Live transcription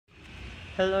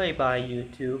Hello everybody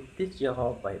YouTube, this is your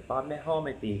host by Bob Home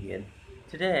again.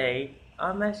 Today,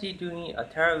 I'm actually doing a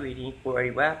tarot reading for a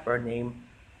rapper named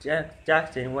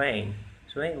Jackson Wang.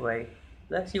 So anyway,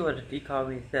 let's see what the decard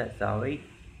reading says, shall we?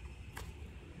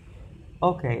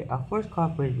 Okay, our first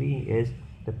card for the reading is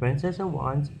the Princess of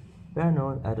Wands, better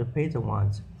known as the Page of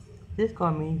Wands. This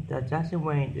card means that Jackson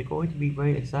Wang is going to be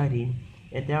very exciting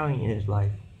and daring in his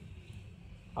life.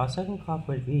 Our second card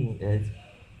for the reading is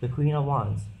the Queen of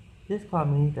Wands. This card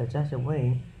means that Jackson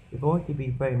Wang is going to be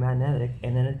very magnetic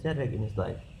and energetic in his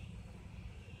life.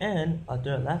 And our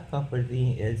third last card for the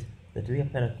reading is the Three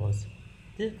of Pentacles.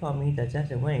 This card means that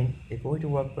Jackson Wang is going to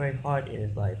work very hard in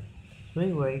his life. So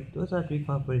anyway, those are three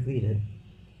cards for the reading.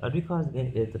 Our three cards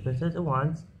again is the Princess of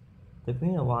Wands, the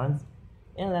Queen of Wands,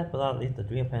 and last but not least the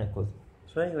Three of Pentacles.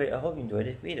 So anyway, I hope you enjoyed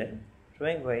this reading. So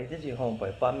anyway, this is your home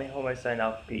by Bob Homer sign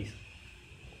out. Peace.